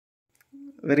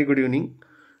Very good evening.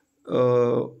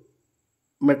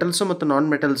 Metals ಮತ್ತು ನಾನ್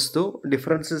ಮೆಟಲ್ಸ್ದು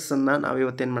ಡಿಫ್ರೆನ್ಸಸ್ಸನ್ನು ನಾವು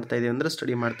ಇವತ್ತೇನು ಮಾಡ್ತಾಯಿದ್ದೀವಿ ಅಂದರೆ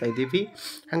ಸ್ಟಡಿ ಮಾಡ್ತಾಯಿದ್ದೀವಿ.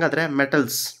 ಹಾಗಾದರೆ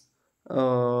ಮೆಟಲ್ಸ್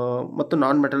ಮತ್ತು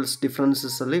non metals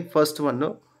ಡಿಫ್ರೆನ್ಸಸ್ಸಲ್ಲಿ first one,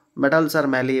 metals are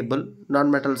ಮ್ಯಾಲಿಯೇಬಲ್, non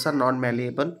metals are non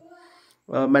ಮ್ಯಾಲಿಯೇಬಲ್.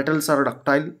 Metals are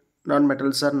ductile, non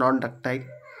metals are non ductile.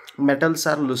 Metals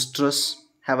are lustrous,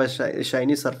 have a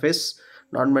shiny surface.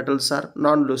 Non-metals are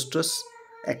non-lustrous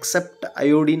except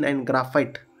iodine and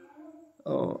graphite.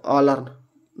 All are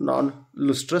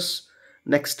non-lustrous.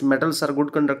 Next, metals are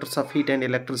good conductors of heat and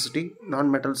electricity.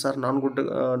 Non-metals are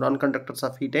non-conductors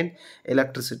of heat and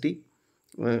electricity.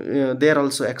 There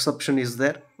also exception is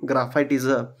there. Graphite is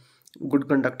a good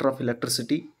conductor of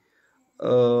electricity.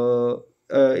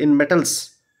 In metals,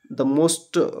 the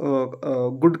most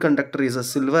good conductor is a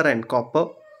silver and copper.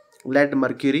 Lead,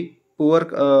 mercury,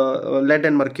 lead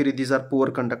and mercury, these are poor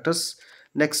conductors.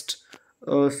 Next,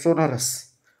 sonorous.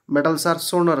 Metals are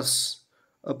sonorous,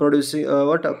 produce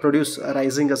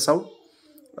rising a sound.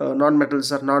 Non-metals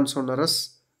are non-sonorous.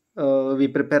 We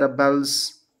prepare a bells,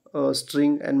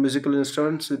 string and musical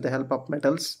instruments with the help of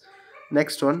metals.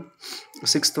 Next one,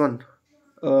 sixth one,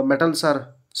 metals are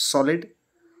solid,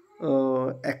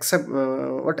 except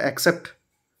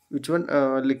which one,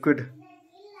 liquid.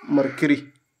 Mercury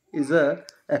is a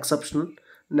exceptional.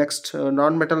 Next,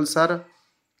 non-metals are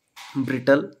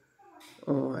brittle,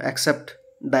 except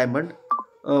diamond,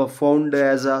 found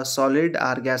as a solid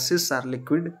or gaseous or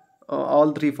liquid. All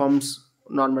three forms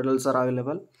non-metals are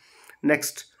available.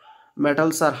 Next,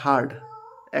 metals are hard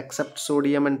except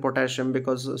sodium and potassium,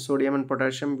 because sodium and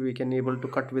potassium we can able to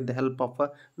cut with the help of a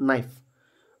knife.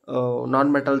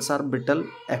 Non-metals are brittle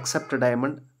except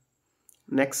diamond.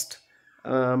 Next,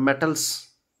 metals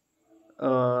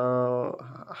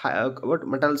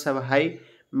metals have a high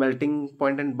melting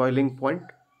point and boiling point.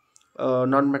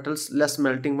 Non-metals less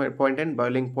melting point and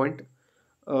boiling point.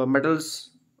 Metals,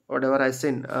 whatever I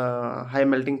said, high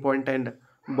melting point and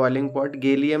boiling point.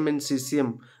 Gallium and cesium,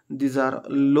 these are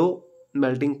low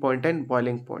melting point and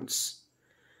boiling points.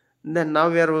 Then now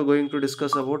we are going to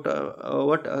discuss about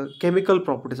chemical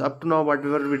properties. Up to now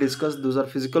whatever we discussed, those are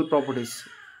physical properties.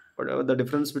 Whatever the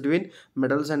difference between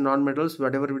metals and non-metals,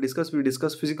 whatever we discuss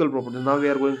physical properties. Now we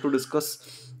are going to discuss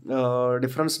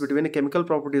difference between the chemical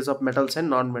properties of metals and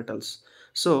non-metals.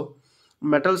 So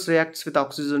metals reacts with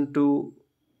oxygen to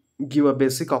give a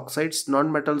basic oxides.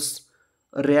 Non-metals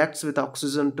reacts with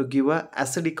oxygen to give a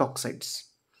acidic oxides.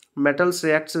 Metals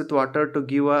reacts with water to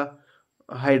give a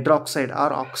hydroxide or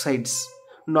oxides.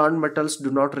 Non-metals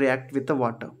do not react with the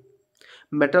water.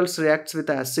 Metals reacts with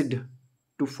acid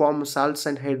to form salts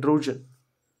and hydrogen.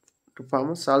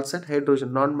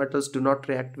 Non-metals do not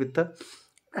react with the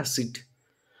acid.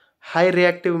 High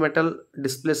reactive metal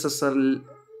displaces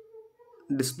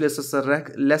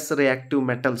less reactive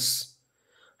metals.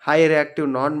 High reactive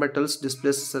non-metals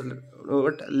displaces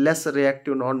less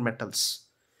reactive non-metals.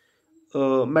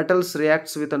 Metals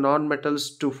reacts with the non-metals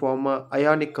to form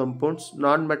ionic compounds.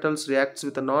 Non-metals reacts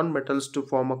with the non-metals to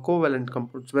form a covalent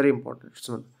compounds. Very important.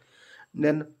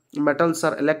 Then metals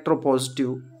are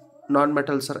electropositive,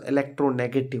 non-metals are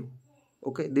electronegative.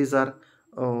 Okay, these are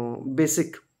basic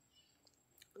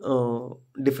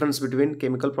difference between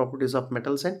chemical properties of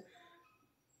metals and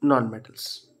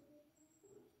non-metals.